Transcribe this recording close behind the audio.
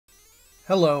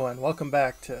Hello and welcome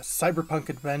back to Cyberpunk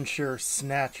Adventure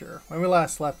Snatcher. When we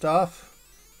last left off,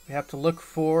 we have to look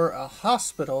for a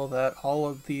hospital that all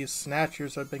of these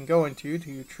Snatchers have been going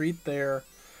to treat their,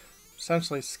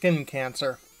 essentially, skin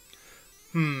cancer.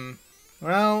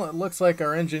 Well, it looks like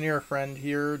our engineer friend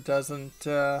here doesn't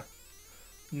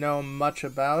know much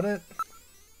about it.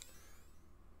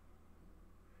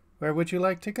 Where would you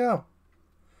like to go?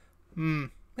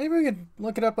 Maybe we could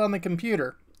look it up on the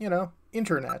computer. You know,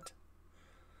 internet.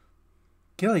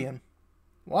 Gillian.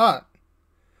 What?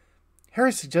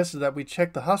 Harry suggested that we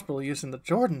check the hospital using the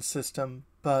Jordan system,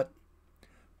 but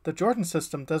the Jordan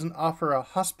system doesn't offer a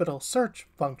hospital search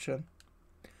function.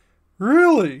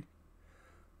 Really?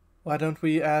 Why don't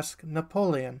we ask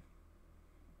Napoleon?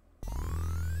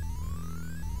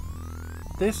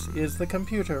 This is the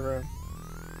computer room.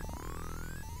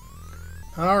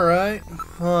 Alright,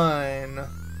 fine.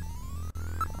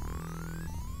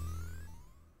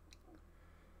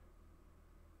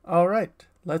 Alright,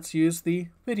 let's use the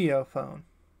video phone.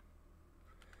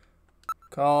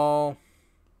 Call.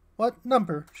 What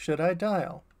number should I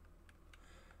dial?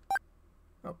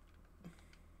 Oh.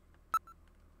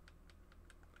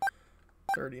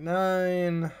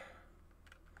 39.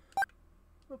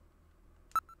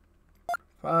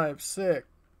 56.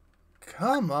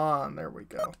 Come on, there we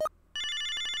go.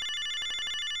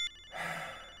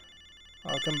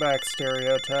 Welcome back,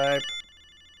 stereotype.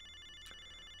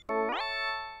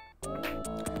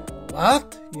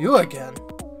 What? You again?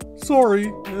 Sorry,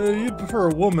 you'd prefer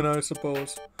a woman, I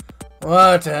suppose.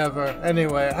 Whatever.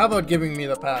 Anyway, how about giving me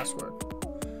the password?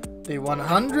 The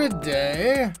 100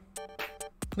 day.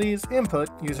 Please input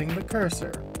using the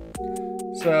cursor.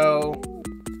 So,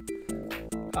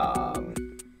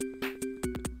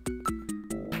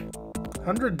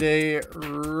 100-day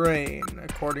reign,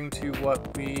 according to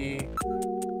what we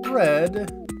read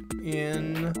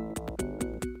in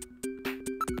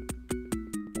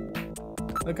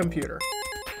the computer.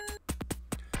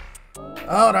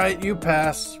 Alright, you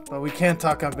pass, but we can't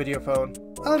talk on video phone.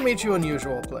 I'll meet you in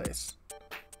usual place.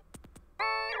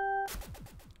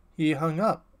 He hung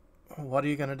up. What are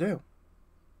you gonna do?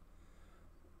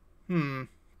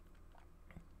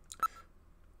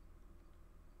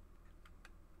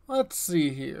 Let's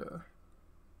see here.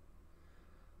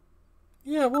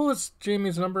 Yeah, what was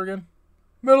Jamie's number again?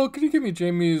 Metal, can you give me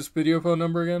Jamie's video phone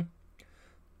number again?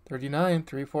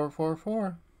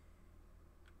 393444.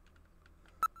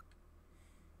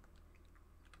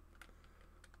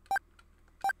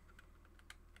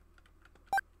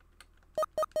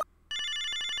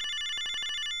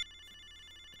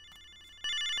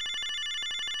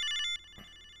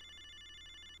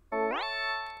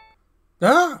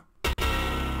 Ah!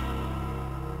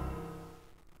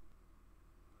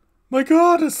 My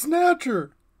God, a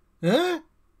Snatcher! Eh?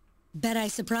 Bet I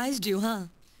surprised you, huh?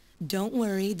 Don't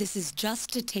worry, this is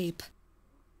just a tape.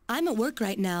 I'm at work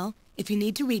right now. If you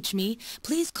need to reach me,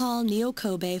 please call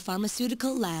Kobe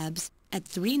Pharmaceutical Labs at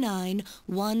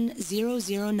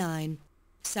 391009.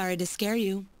 Sorry to scare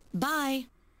you. Bye!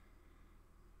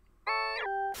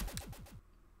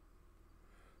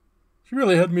 She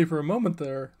really had me for a moment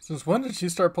there. Since when did she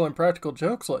start pulling practical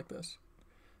jokes like this?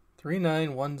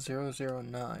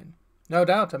 391009. No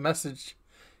doubt a message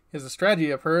is a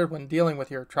strategy I've heard when dealing with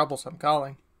your troublesome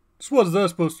calling. So what is that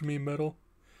supposed to mean, Metal?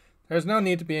 There's no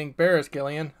need to be embarrassed,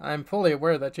 Gillian. I am fully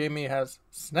aware that Jamie has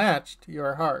snatched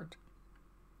your heart.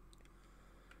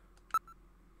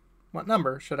 What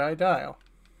number should I dial?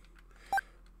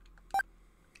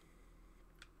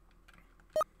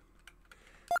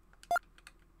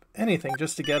 Anything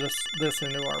just to get us this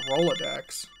into our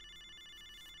Rolodex.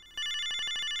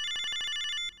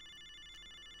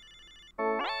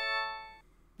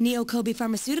 Kobe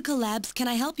Pharmaceutical Labs, can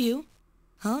I help you?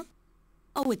 Huh?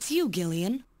 Oh, it's you,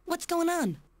 Gillian. What's going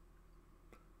on?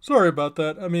 Sorry about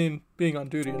that. I mean, being on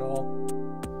duty and all.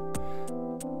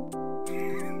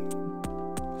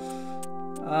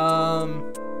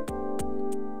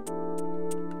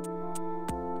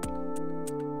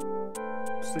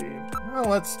 Let's see. Well,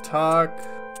 let's talk.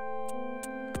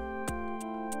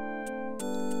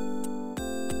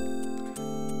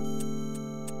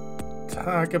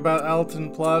 Talk about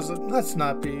Alton Plaza. Let's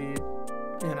not be,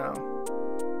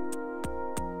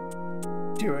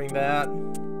 doing that.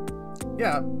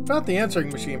 Yeah, about the answering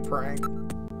machine prank.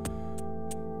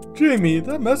 Jamie,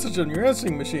 that message on your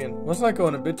answering machine, wasn't that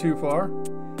going a bit too far?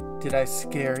 Did I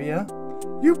scare you?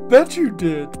 You bet you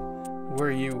did. Were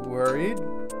you worried?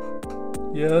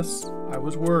 Yes, I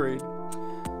was worried.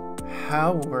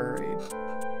 How worried?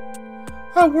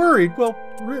 How worried? Well,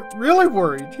 really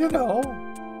worried, you know.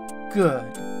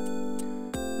 Good.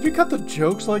 Did you cut the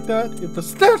jokes like that? If the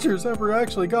Snatchers ever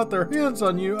actually got their hands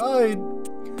on you, I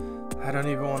don't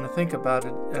even want to think about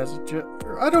it as a joke.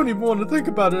 I don't even want to think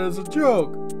about it as a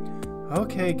joke.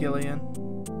 Okay, Gillian.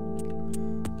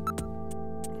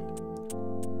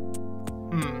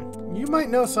 You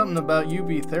might know something about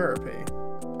UV therapy.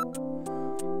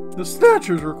 The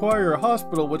Snatchers require a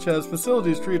hospital which has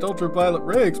facilities to treat ultraviolet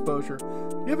ray exposure.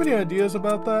 Do you have any ideas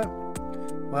about that?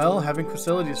 Well, having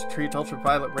facilities to treat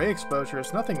ultraviolet ray exposure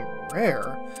is nothing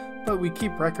rare, but we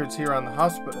keep records here on the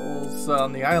hospitals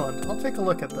on the island. I'll take a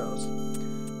look at those.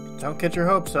 Don't get your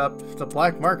hopes up. If it's a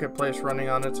black marketplace running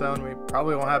on its own, we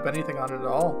probably won't have anything on it at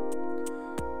all.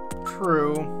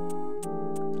 True.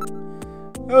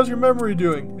 How's your memory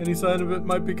doing? Any sign of it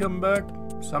might be coming back?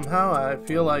 Somehow, I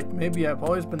feel like maybe I've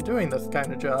always been doing this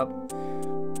kind of job.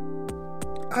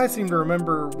 I seem to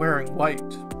remember wearing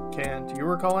white. Do you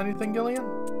recall anything, Gillian?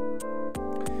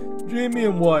 Jamie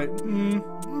and white.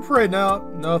 I'm afraid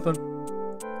not. Nothing.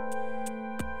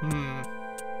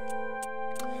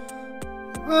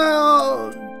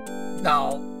 Well,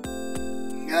 no.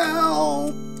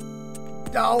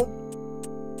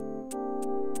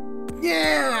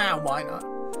 Yeah, why not?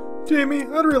 Jamie,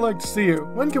 I'd really like to see you.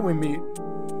 When can we meet?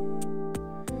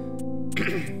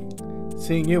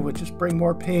 Seeing you would just bring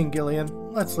more pain, Gillian.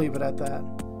 Let's leave it at that.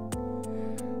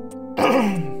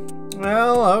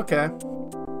 Well, okay.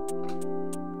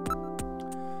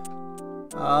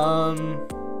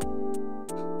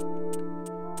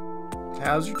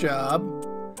 How's your job?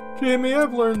 Jamie,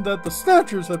 I've learned that the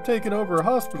Snatchers have taken over a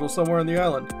hospital somewhere on the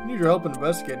island. I need your help in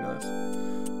investigating this.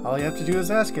 All you have to do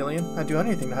is ask, Gillian. I'd do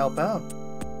anything to help out.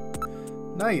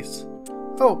 Nice.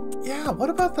 Oh, yeah, what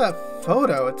about that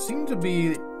photo? It seemed to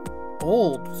be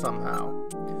old somehow.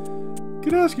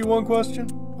 Can I ask you one question?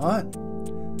 What?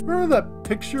 Remember that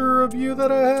picture of you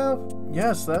that I have?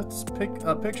 Yes, that's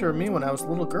a picture of me when I was a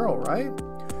little girl, right?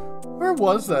 Where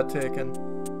was that taken?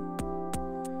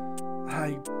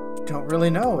 I don't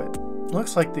really know. It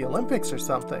looks like the Olympics or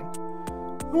something.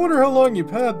 I wonder how long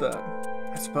you've had that.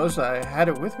 I suppose I had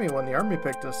it with me when the army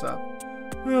picked us up.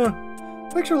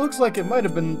 Picture looks like it might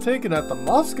have been taken at the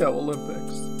Moscow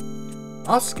Olympics.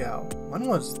 Moscow? When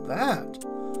was that?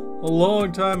 A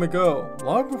long time ago,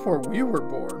 long before we were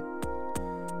born.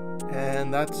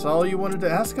 And that's all you wanted to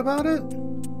ask about it?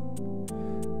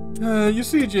 You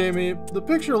see, Jamie, the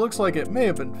picture looks like it may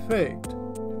have been faked.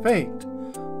 Faked?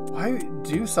 Why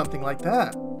do something like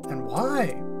that? And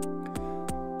why?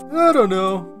 I don't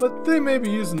know, but they may be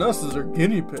using us as their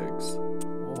guinea pigs.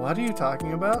 What are you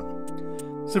talking about?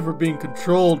 As if we're being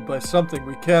controlled by something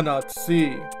we cannot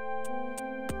see.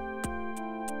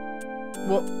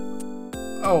 Well,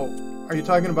 oh, are you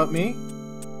talking about me?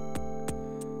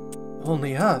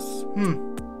 Only us?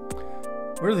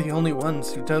 We're the only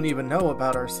ones who don't even know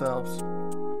about ourselves.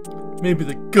 Maybe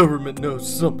the government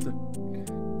knows something.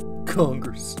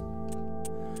 Congress.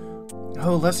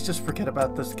 Oh, let's just forget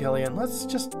about this, Gillian. Let's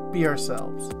just be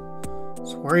ourselves.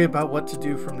 Let's worry about what to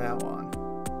do from now on.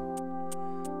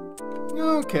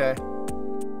 Okay.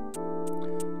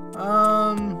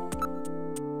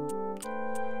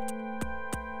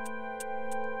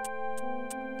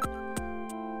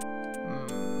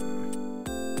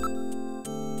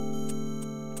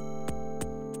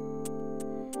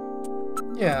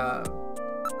 Yeah.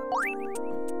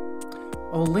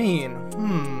 Olean.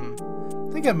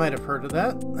 I think I might have heard of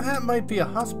that. That might be a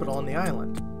hospital on the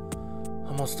island.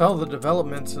 Almost all the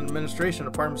developments and administration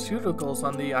of pharmaceuticals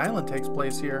on the island takes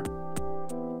place here.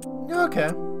 Okay.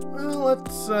 Well,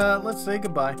 let's say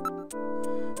goodbye.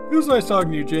 It was nice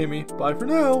talking to you, Jamie. Bye for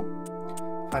now.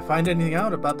 If I find anything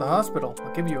out about the hospital,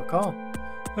 I'll give you a call.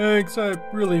 Thanks. I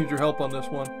really need your help on this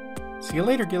one. See you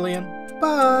later, Gillian.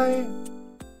 Bye.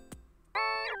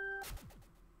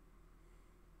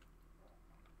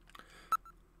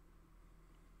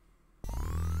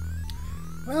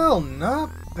 Well, not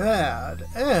bad.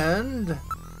 And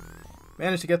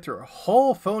managed to get through a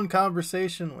whole phone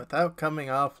conversation without coming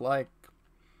off like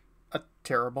a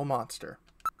terrible monster.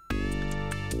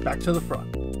 Back to the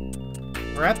front.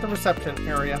 We're at the reception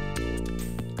area.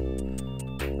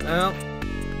 Well,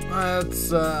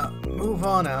 let's move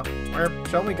on out. Where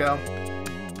shall we go?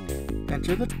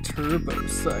 Enter the turbo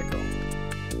cycle.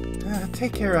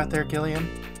 Take care out there, Gillian.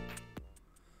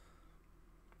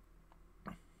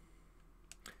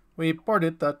 We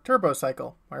boarded the turbo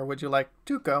cycle. Where would you like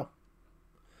to go?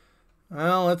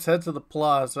 Well, let's head to the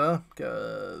plaza,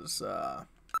 because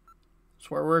it's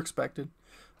where we're expected.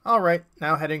 Alright,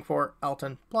 now heading for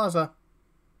Alton Plaza.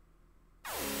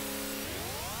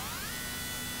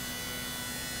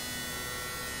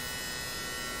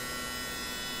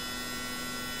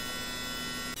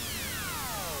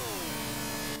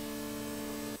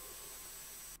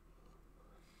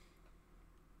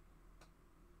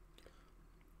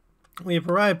 We've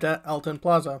arrived at Elton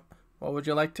Plaza. What would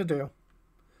you like to do?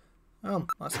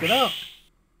 Let's get out.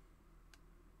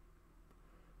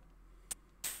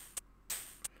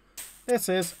 This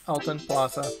is Elton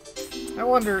Plaza. I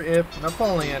wonder if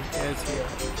Napoleon is here.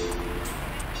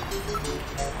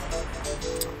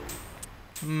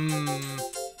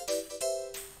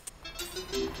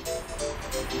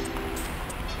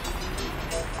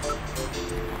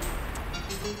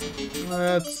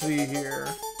 Let's see here.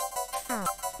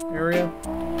 Area.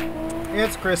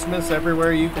 It's Christmas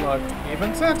everywhere you look.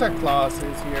 Even Santa Claus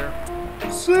is here.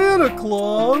 Santa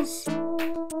Claus?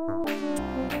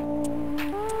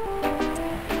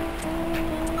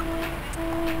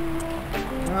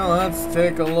 Well, let's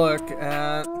take a look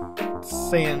at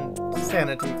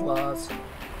Sanity Claus.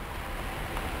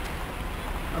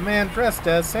 A man dressed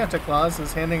as Santa Claus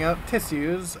is handing out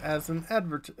tissues as an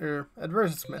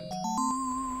advertisement.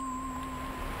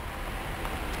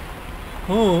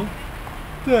 Huh?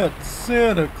 That's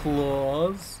Santa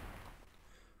Claus.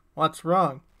 What's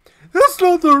wrong? That's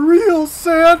not the real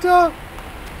Santa!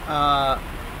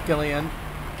 Gillian,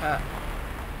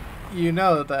 you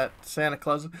know that Santa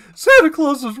Claus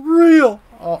is real!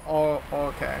 Oh,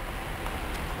 okay.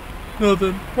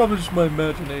 Nothing. Probably just my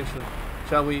imagination.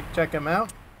 Shall we check him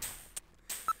out?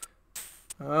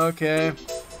 Okay.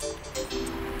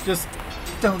 Just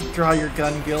don't draw your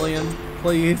gun, Gillian,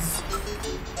 please.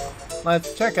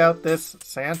 Let's check out this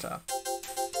Santa.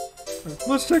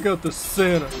 Let's check out this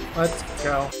Santa. Let's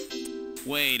go.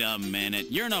 Wait a minute.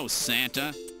 You're no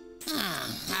Santa.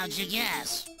 How'd you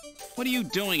guess? What are you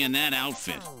doing in that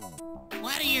outfit?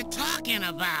 What are you talking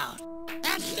about?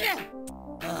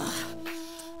 Ugh,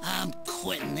 I'm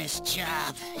quitting this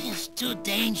job. It's too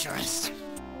dangerous.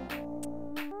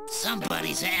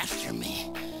 Somebody's after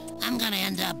me. I'm gonna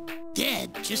end up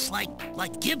dead, just like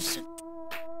Gibson.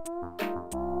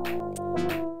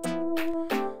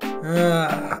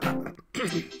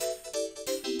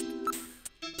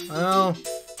 Well,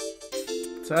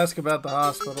 let's ask about the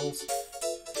hospitals.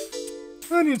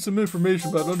 I need some information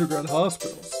about underground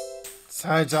hospitals.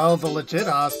 Besides all the legit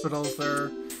hospitals,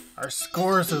 there are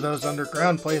scores of those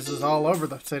underground places all over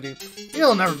the city.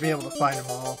 You'll never be able to find them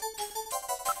all.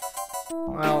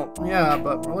 Well, yeah,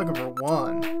 but we're looking for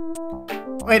one.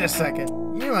 Wait a second.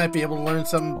 You might be able to learn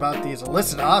something about these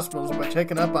illicit hospitals by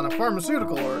checking up on the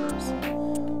pharmaceutical orders.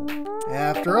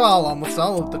 After all, almost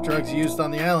all of the drugs used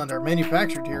on the island are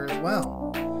manufactured here as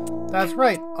well. That's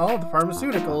right, all of the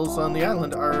pharmaceuticals on the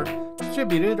island are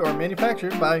distributed or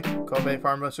manufactured by Kobe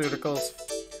Pharmaceuticals.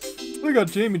 I got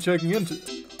Jamie checking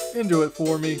into it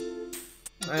for me.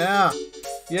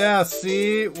 Yeah,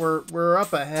 see, we're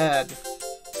up ahead.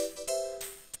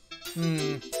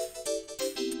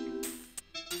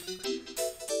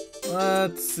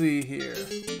 Let's see here.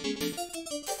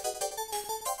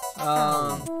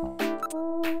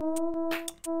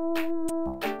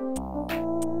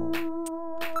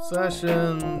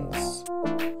 Sessions.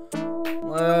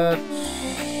 Let's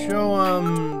show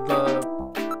them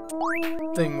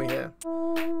the thing we have.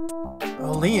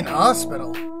 Gillian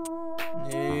Hospital.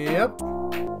 Yep.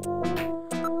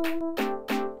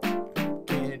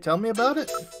 Can you tell me about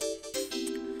it?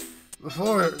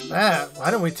 Before that, why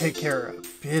don't we take care of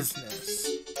business?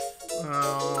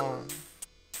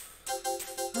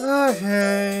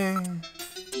 Okay.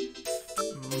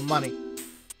 Money.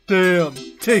 Damn,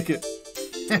 take it.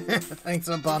 Thanks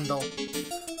a bundle.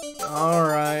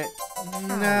 Alright,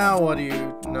 now what do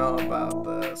you know about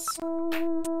this?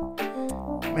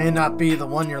 May not be the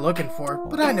one you're looking for,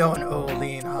 but I know an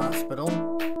Gillian hospital.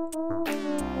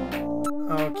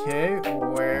 Okay,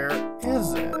 where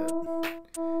is it?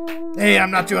 Hey,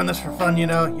 I'm not doing this for fun, you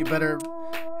know. You better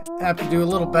have to do a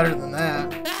little better than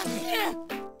that.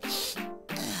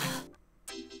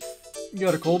 You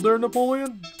got a cold there,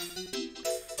 Napoleon?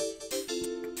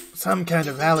 Some kind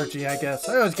of allergy, I guess.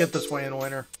 I always get this way in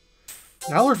winter.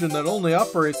 An allergen that only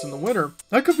operates in the winter.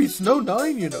 That could be Snow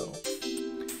 9, you know.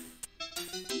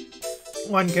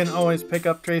 One can always pick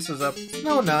up traces of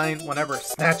Snow 9 whenever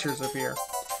Snatchers appear.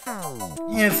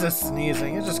 It's just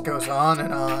sneezing. It just goes on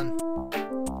and on.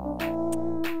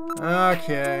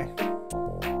 Okay.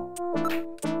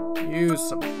 Use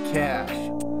some cash.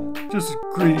 Just as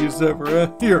greedy as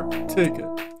ever. Here, take it.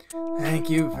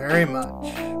 Thank you very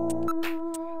much.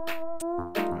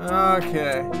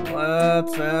 Okay,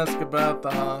 let's ask about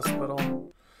the hospital.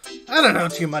 I don't know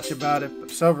too much about it, but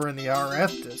it's over in the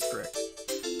RF district.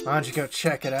 Why don't you go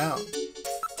check it out?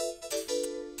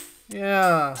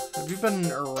 Yeah, have you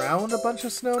been around a bunch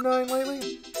of Snow 9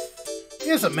 lately?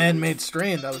 It's a man-made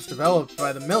strain that was developed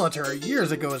by the military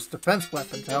years ago as a defense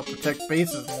weapon to help protect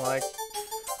bases and like.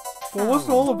 Well,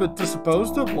 wasn't all of it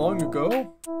disposed of long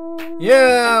ago?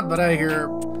 Yeah, but I hear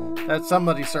that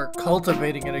somebody started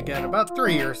cultivating it again about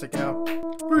 3 years ago.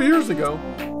 3 years ago?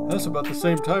 That's about the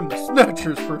same time the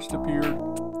Snatchers first appeared.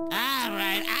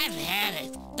 Alright, I've had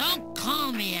it. Don't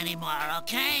call me anymore,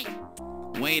 okay?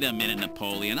 Wait a minute,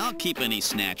 Napoleon. I'll keep any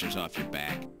Snatchers off your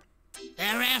back.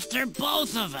 They're after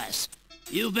both of us.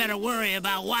 You better worry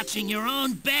about watching your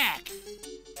own back.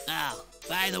 Oh,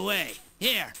 by the way,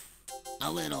 here.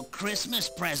 A little Christmas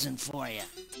present for you.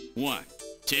 What?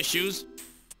 Tissues?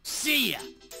 See ya.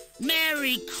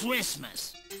 Merry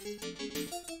Christmas.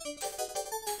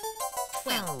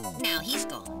 Well, now he's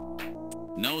gone.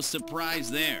 No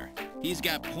surprise there. He's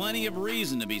got plenty of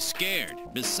reason to be scared.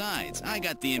 Besides, I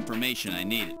got the information I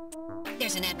needed.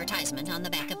 There's an advertisement on the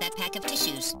back of that pack of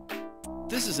tissues.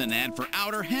 This is an ad for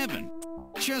outer heaven.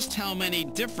 Just how many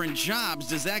different jobs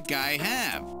does that guy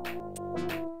have?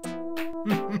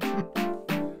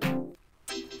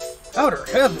 Outer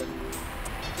heaven?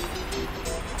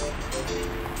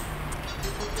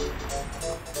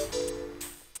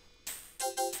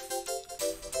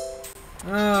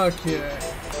 Okay.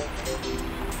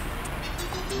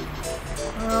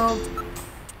 Well,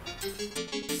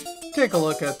 take a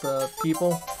look at the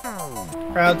people.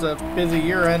 Crowds of busy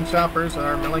year-end shoppers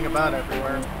are milling about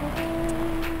everywhere.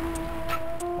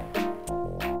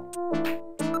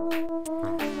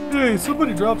 Hey,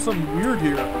 somebody dropped something weird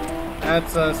here.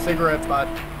 That's a cigarette butt.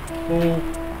 Cool.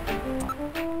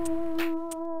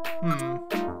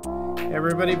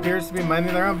 Everybody appears to be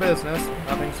minding their own business.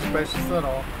 Nothing suspicious at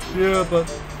all. Yeah, but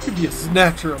could be a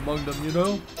snatcher among them, you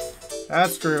know?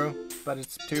 That's true, but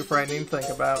it's too frightening to think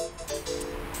about.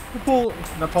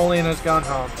 Napoleon has gone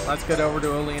home. Let's get over to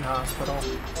Gillian Hospital.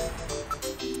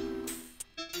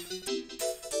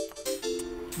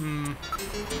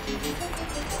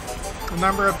 A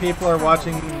number of people are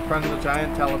watching in front of the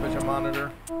giant television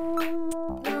monitor.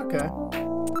 Okay.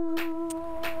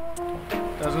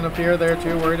 Doesn't appear they're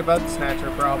too worried about the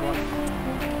Snatcher problem.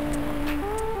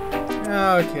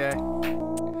 Okay.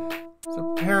 It's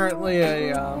apparently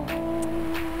a,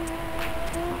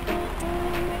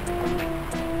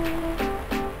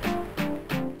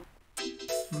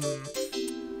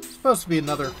 supposed to be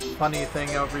another funny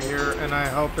thing over here, and I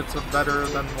hope it's better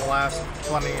than the last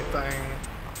funny thing.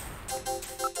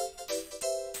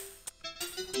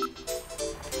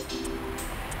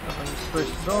 Nothing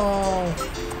suspicious at all.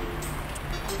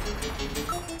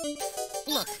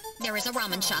 Look, there is a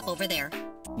ramen shop over there.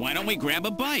 Why don't we grab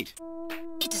a bite?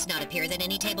 It does not appear that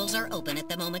any tables are open at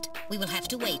the moment. We will have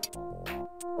to wait.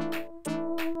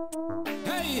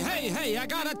 Hey, I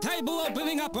got a table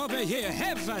opening up over here.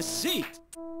 Have a seat.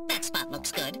 That spot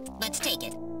looks good. Let's take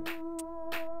it.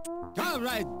 All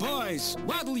right, boys.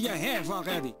 What'll you have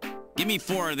already? Give me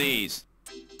 4 of these.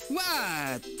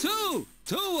 What? 2?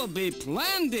 2 will be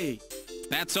plenty.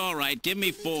 That's all right. Give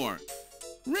me 4.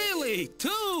 Really?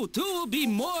 2? 2 will be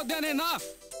more than enough.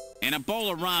 And a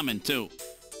bowl of ramen, too.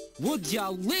 Would you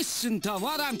listen to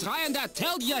what I'm trying to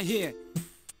tell you here?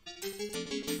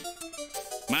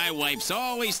 My wife's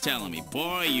always telling me,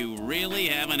 boy, you really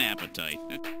have an appetite.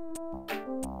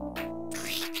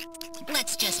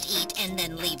 Let's just eat and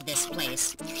then leave this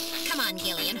place. Come on,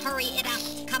 Gillian, hurry it up.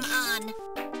 Come on.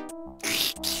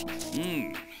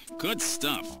 Good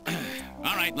stuff.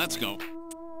 All right, let's go.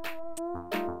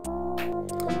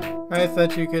 I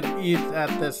thought you could eat at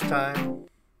this time.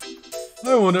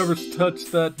 I won't ever touch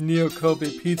that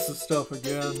Neo-Kobe pizza stuff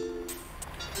again.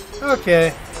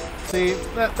 Okay. See,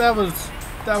 that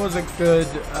was a good,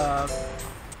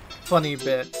 funny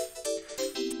bit.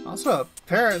 Also,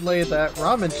 apparently that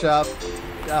ramen shop,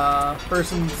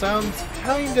 person sounds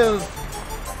kind of,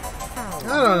 I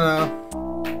don't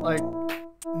know, like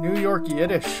New York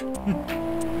Yiddish.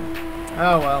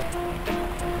 Oh well.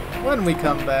 When we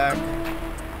come back,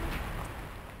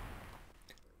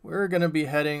 we're gonna be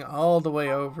heading all the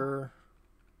way over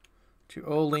to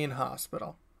Gillian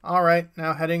Hospital. Alright,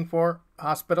 now heading for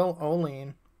Hospital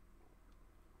Gillian.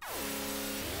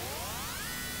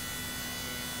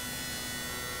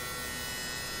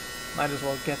 Might as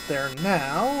well get there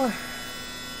now.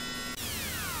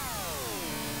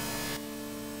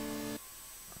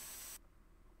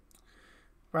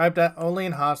 Arrived at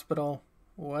Gillian Hospital.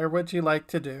 What would you like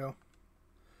to do?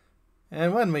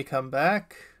 And when we come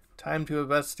back, time to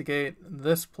investigate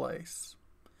this place.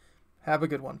 Have a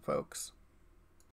good one, folks.